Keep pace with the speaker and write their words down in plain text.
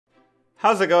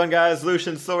How's it going, guys?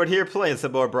 Lucian Sword here, playing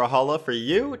some more Brawlhalla for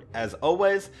you, as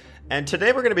always. And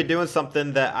today we're going to be doing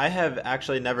something that I have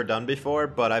actually never done before,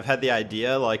 but I've had the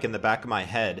idea like in the back of my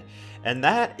head. And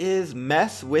that is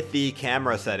mess with the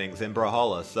camera settings in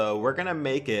Brawlhalla. So we're going to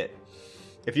make it...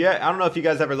 I don't know if you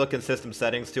guys ever look in system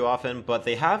settings too often, but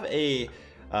they have a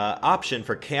option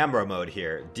for camera mode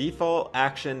here. Default,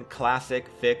 action, classic,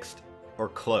 fixed, or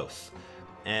close.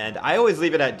 And I always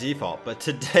leave it at default, but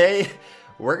today...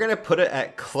 we're going to put it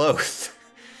at close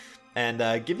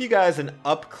and give you guys an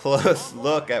up-close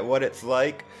look at what it's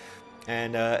like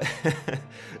and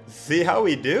see how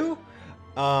we do.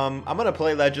 I'm going to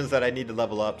play legends that I need to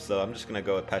level up, so I'm just going to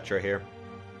go with Petra here.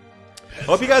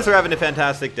 Hope you guys are having a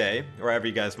fantastic day, wherever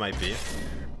you guys might be.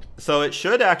 So it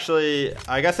should actually,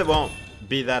 I guess it won't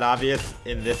be that obvious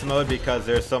in this mode because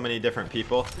there's so many different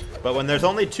people. But when there's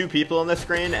only two people on the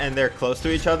screen and they're close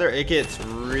to each other, it gets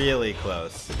really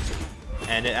close.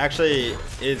 And it actually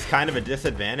is kind of a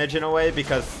disadvantage in a way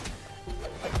because...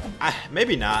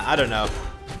 maybe not, I don't know.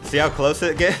 See how close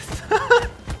it gets?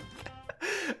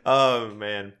 Oh,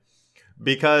 man.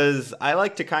 Because I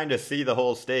like to kind of see the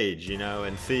whole stage, you know,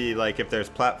 and see like if there's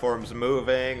platforms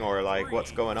moving or like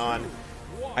what's going on.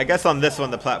 I guess on this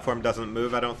one the platform doesn't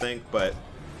move, I don't think, but...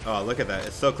 oh, look at that,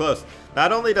 it's so close.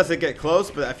 Not only does it get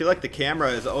close, but I feel like the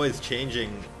camera is always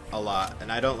changing a lot, and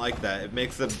I don't like that. It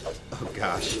makes the... oh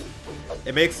gosh.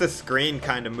 It makes the screen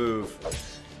kind of move.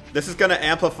 This is gonna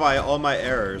amplify all my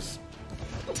errors.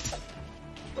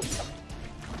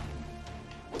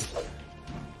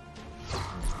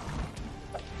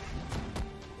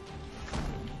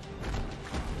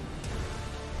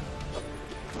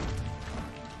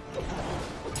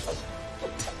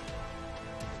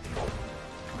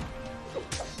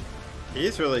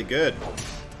 He's really good.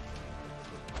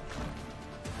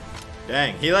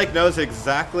 Dang, he like knows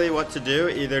exactly what to do,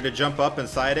 either to jump up and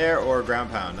side air or ground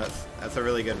pound. That's a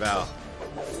really good Val.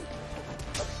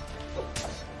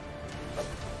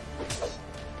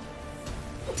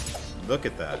 Look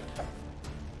at that.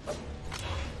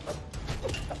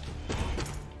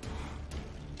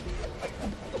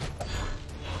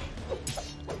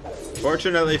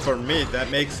 Fortunately for me, that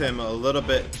makes him a little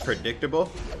bit predictable.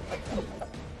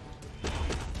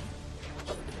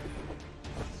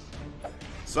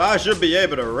 So I should be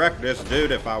able to wreck this dude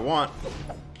if I want.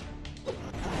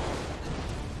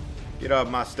 Get off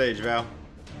my stage, Val.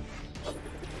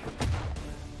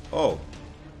 Oh.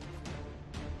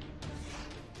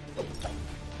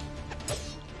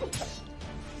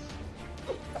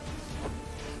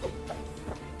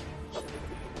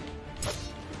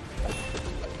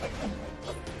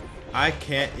 I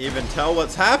can't even tell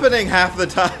what's happening half the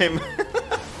time.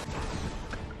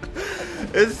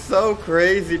 It's so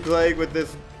crazy playing with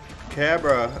this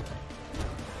camera.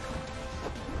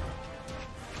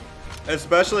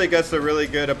 Especially against a really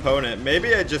good opponent. Maybe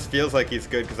it just feels like he's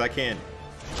good because I can't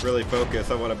really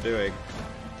focus on what I'm doing.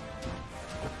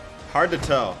 Hard to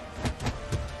tell.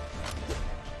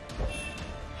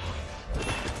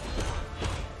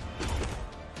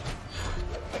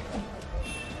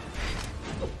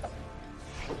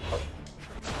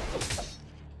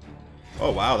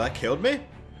 Oh wow, that killed me?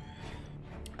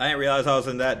 I didn't realize I was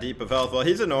in that deep of health. Well,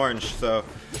 he's an orange, so...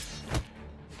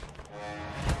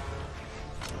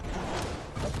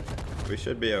 we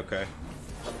should be okay.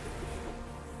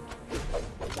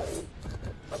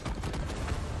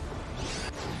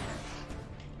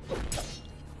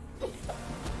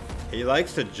 He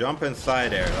likes to jump in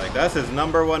side air. Like, that's his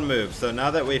 #1 move. So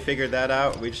now that we figured that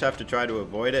out, we just have to try to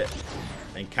avoid it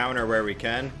and counter where we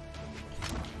can.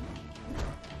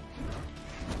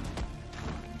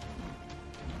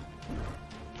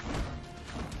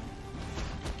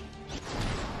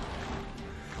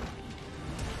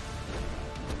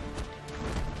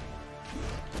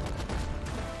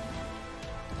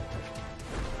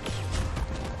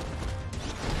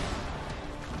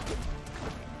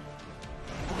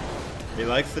 He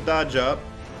likes to dodge up.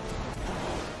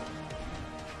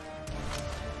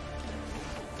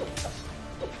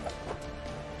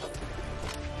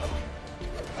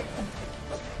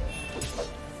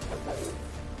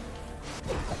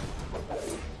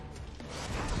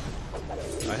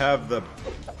 I have the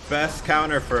best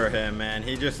counter for him, man.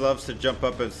 He just loves to jump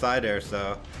up in side air,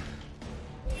 so...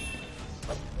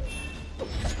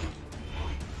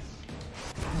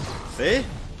 see?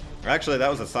 Actually, that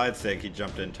was a side sig. He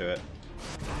jumped into it.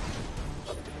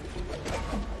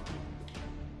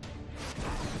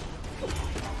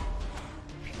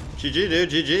 GG, dude,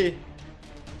 GG.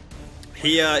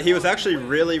 He was actually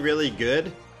really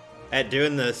good at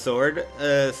doing the sword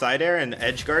side air and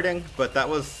edge guarding, but that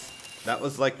was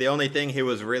like the only thing he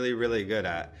was really good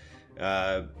at.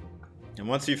 And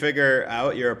once you figure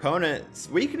out your opponent's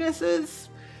weaknesses,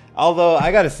 although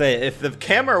I gotta say, if the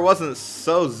camera wasn't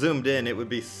so zoomed in, it would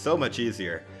be so much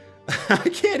easier. I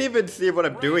can't even see what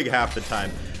I'm doing half the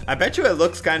time. I bet you it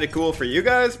looks kind of cool for you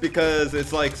guys because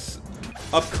it's like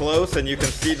up close and you can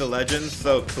see the legends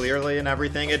so clearly and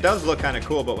everything. It does look kind of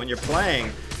cool, but when you're playing,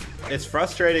 it's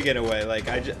frustrating in a way. Like,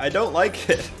 I don't like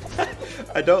it.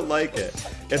 I don't like it.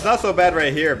 It's not so bad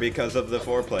right here because of the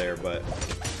 4-player, but...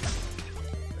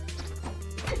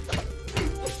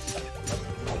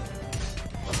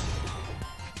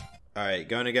 Alright,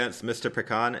 going against Mr.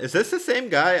 Pecan. Is this the same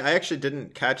guy? I actually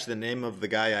didn't catch the name of the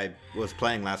guy I was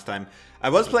playing last time. I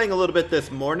was playing a little bit this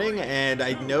morning, and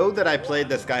I know that I played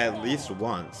this guy at least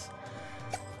once.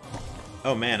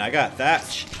 Oh man, I got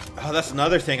that. Oh, that's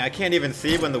another thing. I can't even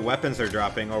see when the weapons are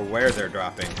dropping or where they're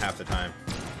dropping half the time.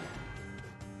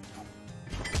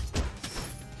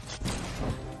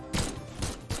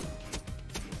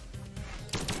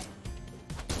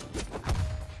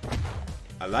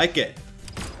 I like it.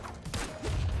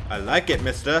 I like it,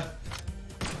 mister.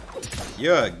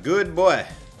 You're a good boy.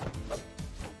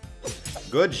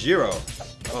 Good Giro.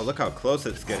 Oh, look how close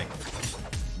it's getting.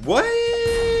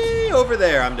 Way over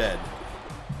there, I'm dead.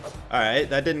 Alright,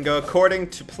 that didn't go according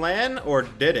to plan, or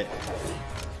did it?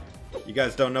 You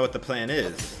guys don't know what the plan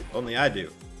is. Only I do.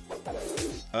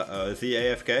 Uh-oh, is he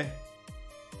AFK?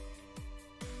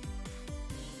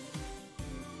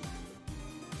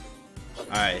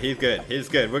 Alright, he's good. He's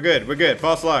good. We're good. We're good.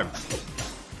 False alarm.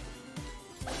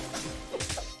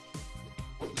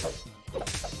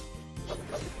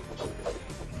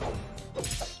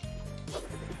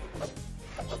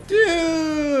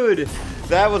 Dude!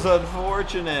 That was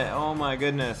unfortunate. Oh my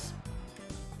goodness.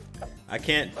 I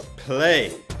can't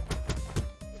play.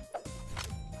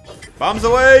 Bombs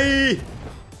away!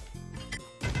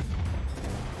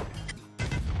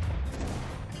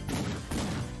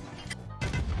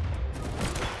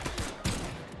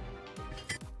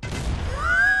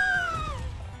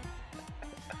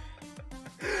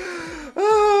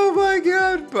 Oh my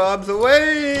god, bombs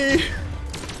away!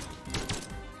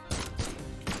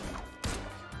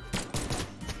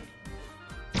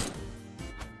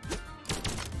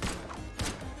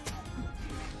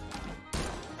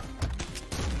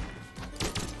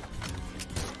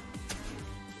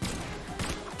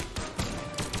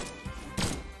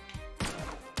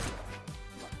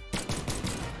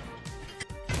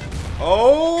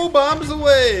 Oh, bombs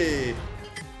away!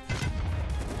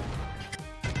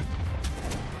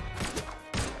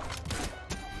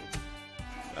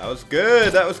 That was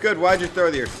good. That was good. Why'd you throw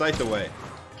your sight away?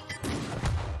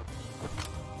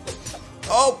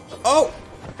 Oh! Oh!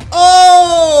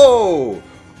 Oh!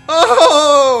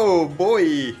 Oh,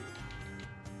 boy!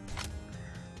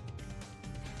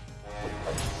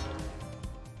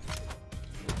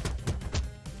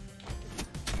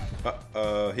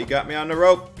 Uh-oh, he got me on the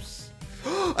ropes.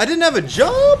 I didn't have a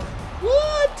jump?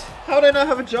 What? How did I not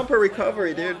have a jump or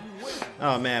recovery, dude?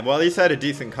 Oh, man. Well, at least I had a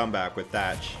decent comeback with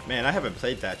Thatch. Man, I haven't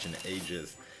played Thatch in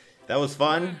ages. That was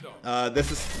fun.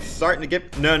 This is starting to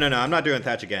get... No, no, no. I'm not doing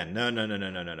Thatch again. No, no, no, no,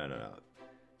 no, no, no, no.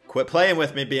 Quit playing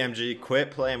with me, BMG.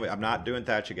 Quit playing with... I'm not doing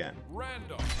Thatch again.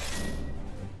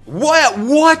 What?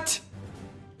 What?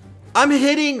 I'm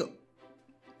hitting...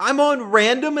 I'm on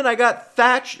random and I got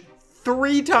Thatch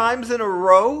 3 times in a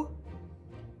row?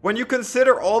 When you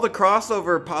consider all the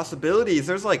crossover possibilities,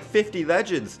 there's like 50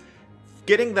 legends.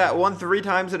 Getting that one 3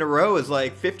 times in a row is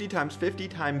like 50 times 50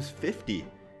 times 50.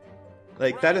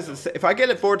 Like, that is... If I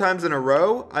get it 4 times in a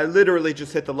row, I literally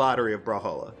just hit the lottery of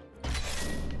Brawlhalla.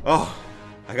 Oh,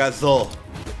 I got Zul.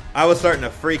 I was starting to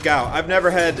freak out. I've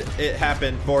never had it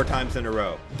happen 4 times in a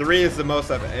row. 3 is the most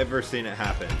I've ever seen it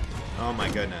happen. Oh my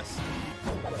goodness.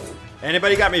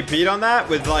 Anybody got me beat on that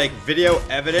with like video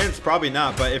evidence? Probably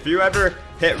not, but if you ever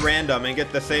hit random and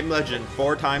get the same legend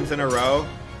 4 times in a row,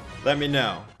 let me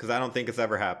know, because I don't think it's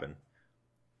ever happened.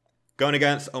 Going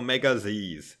against Omega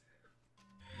Z's.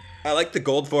 I like the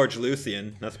Goldforge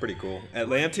Lucian. That's pretty cool.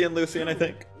 Atlantean Lucian, I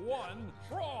think.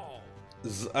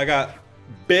 I got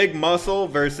Big Muscle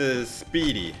versus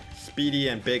Speedy. Speedy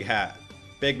and Big Hat.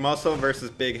 Big Muscle versus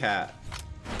Big Hat.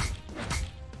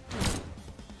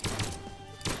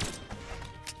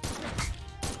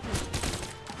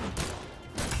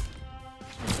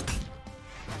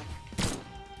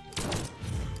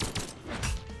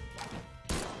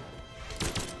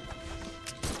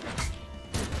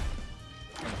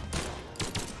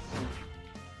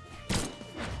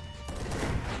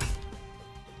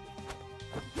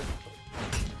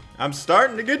 I'm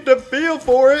starting to get the feel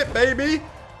for it, baby.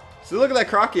 So look at that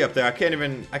crocky up there. I can't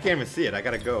even see it. I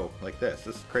gotta go like this.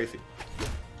 This is crazy.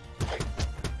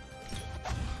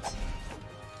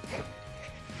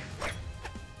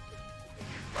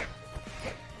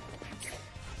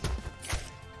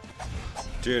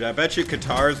 Dude, I bet you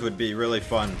guitars would be really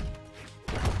fun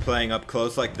playing up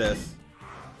close like this.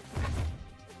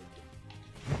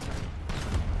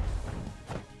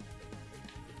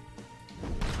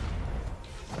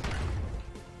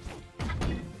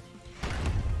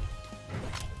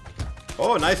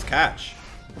 Oh, nice catch.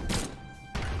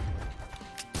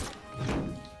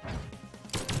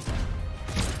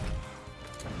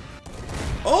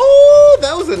 Oh,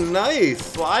 that was a nice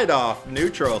slide off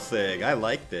neutral sig. I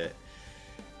liked it.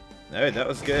 Alright, that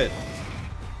was good.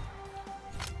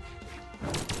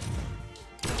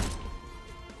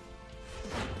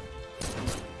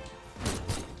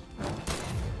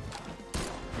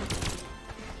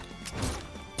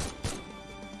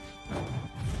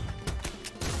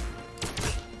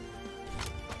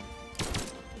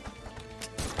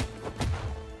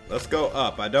 Let's go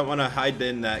up. I don't want to hide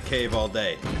in that cave all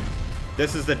day.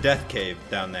 This is the death cave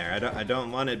down there. I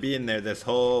don't want to be in there this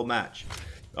whole match.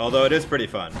 Although it is pretty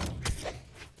fun.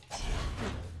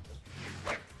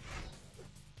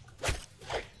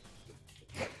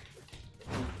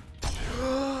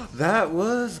 That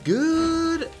was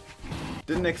good.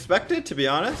 Didn't expect it, to be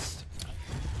honest.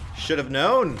 Should have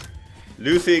known.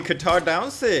 Lucy guitar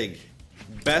down sig.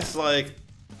 Best like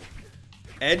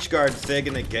edge guard sig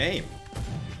in the game.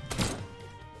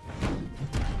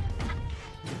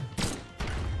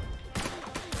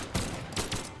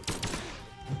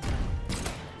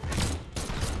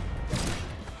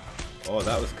 Oh,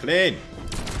 that was clean.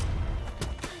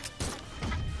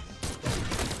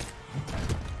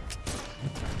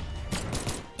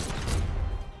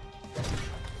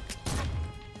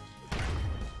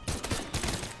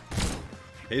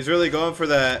 He's really going for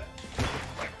that.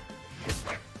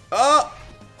 Oh!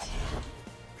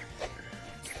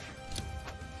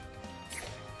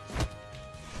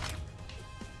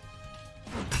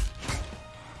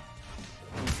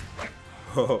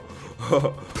 Oh,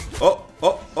 oh, oh,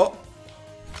 oh, oh.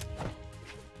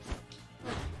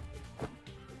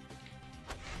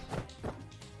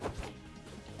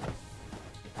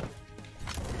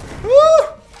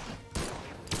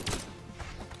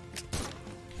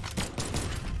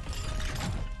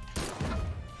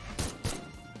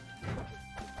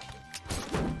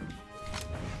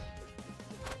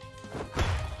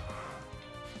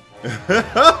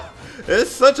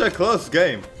 It's such a close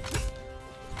game.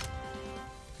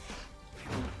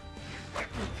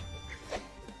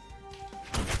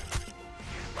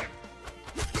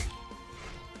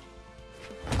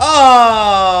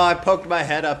 Oh, I poked my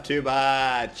head up too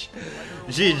much.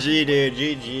 GG, dude.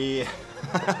 GG.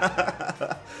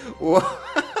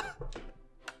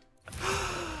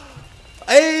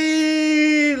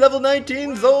 Hey, level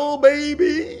 19 Zol,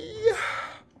 baby.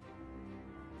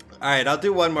 Alright, I'll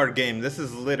do one more game. This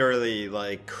is literally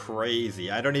like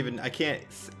crazy. I can't.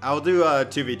 I'll do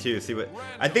 2v2. See what.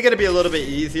 I think it'll be a little bit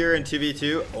easier in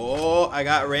 2v2. Oh, I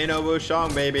got Reino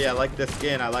Wushong, baby. I like this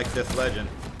skin. I like this legend.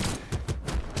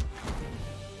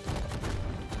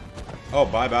 Oh,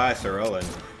 bye-bye, Sir Olin.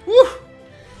 Woo!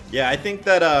 Yeah, I think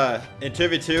that in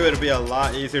 2v2 it'll be a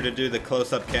lot easier to do the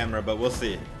close-up camera, but we'll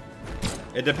see.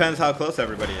 It depends how close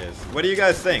everybody is. What do you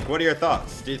guys think? What are your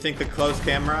thoughts? Do you think the close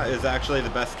camera is actually the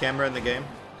best camera in the game?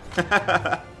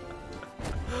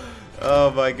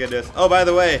 Oh my goodness. Oh, by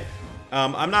the way,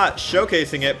 I'm not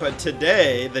showcasing it, but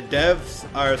today the devs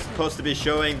are supposed to be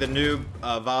showing the new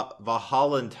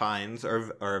Valentine's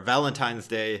or Valentine's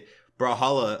Day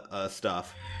Brawlhalla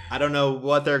stuff. I don't know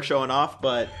what they're showing off,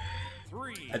 but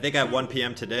I think at 1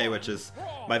 PM today, which is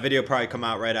my video probably come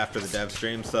out right after the dev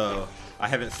stream, so I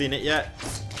haven't seen it yet.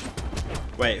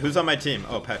 Wait, who's on my team?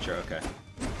 Oh, Petra, okay.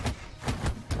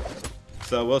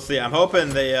 So we'll see. I'm hoping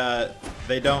they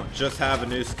don't just have a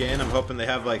new skin. I'm hoping they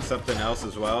have like something else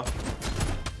as well.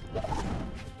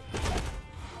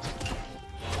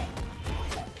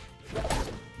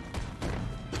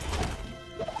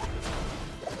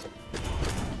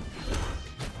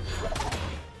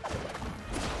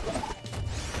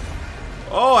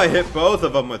 Oh, I hit both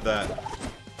of them with that.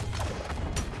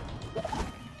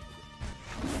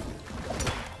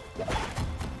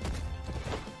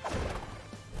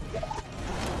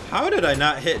 How did I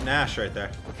not hit Nash right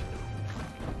there?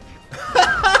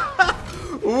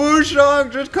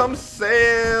 Wushong just comes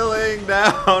sailing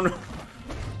down.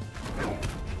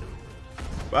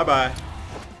 Bye-bye.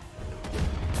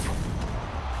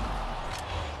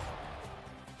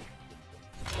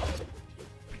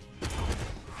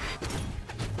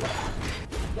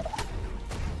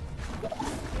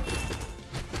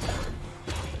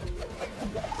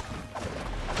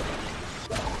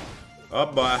 Oh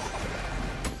boy.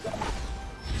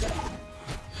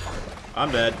 I'm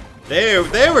dead. They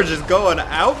were just going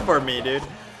out for me, dude.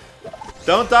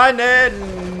 Don't die, Ned.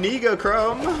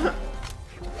 Negochrome.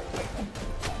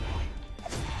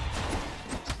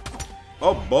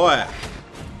 Oh boy.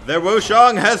 Their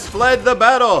Wushang has fled the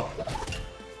battle.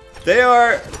 They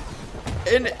are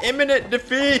in imminent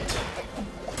defeat.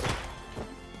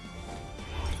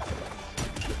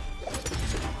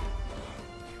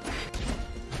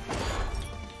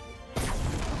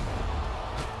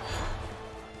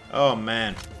 Oh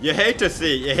man, you hate to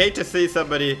see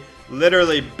somebody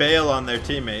literally bail on their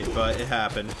teammate, but it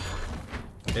happened.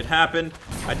 It happened.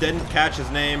 I didn't catch his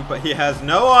name, but he has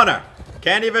no honor.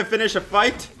 Can't even finish a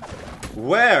fight.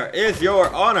 Where is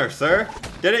your honor, sir?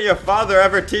 Didn't your father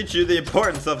ever teach you the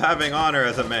importance of having honor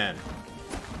as a man?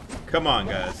 Come on,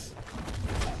 guys.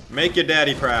 Make your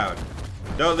daddy proud.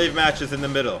 Don't leave matches in the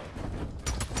middle.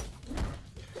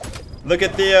 Look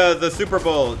at the Super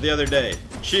Bowl the other day.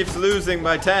 Chiefs losing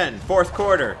by 10, fourth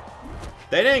quarter.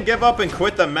 They didn't give up and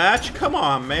quit the match. Come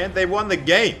on, man. They won the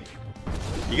game.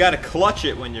 You gotta clutch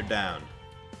it when you're down.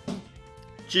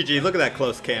 GG, look at that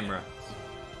close camera.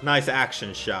 Nice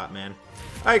action shot, man.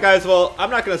 Alright guys, well, I'm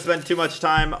not going to spend too much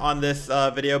time on this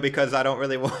video because I don't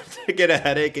really want to get a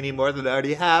headache any more than I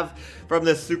already have from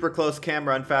this super close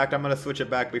camera. In fact, I'm going to switch it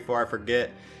back before I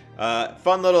forget.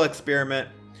 Fun little experiment.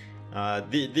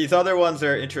 These other ones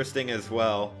are interesting as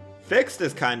well. Fixed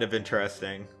is kind of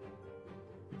interesting.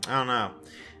 I don't know.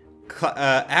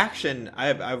 Action,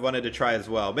 I wanted to try as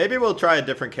well. Maybe we'll try a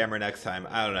different camera next time.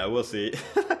 I don't know. We'll see.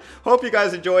 Hope you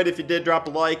guys enjoyed. If you did, drop a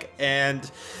like. And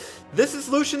this is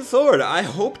Lucian Sword. I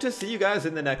hope to see you guys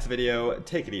in the next video.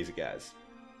 Take it easy, guys.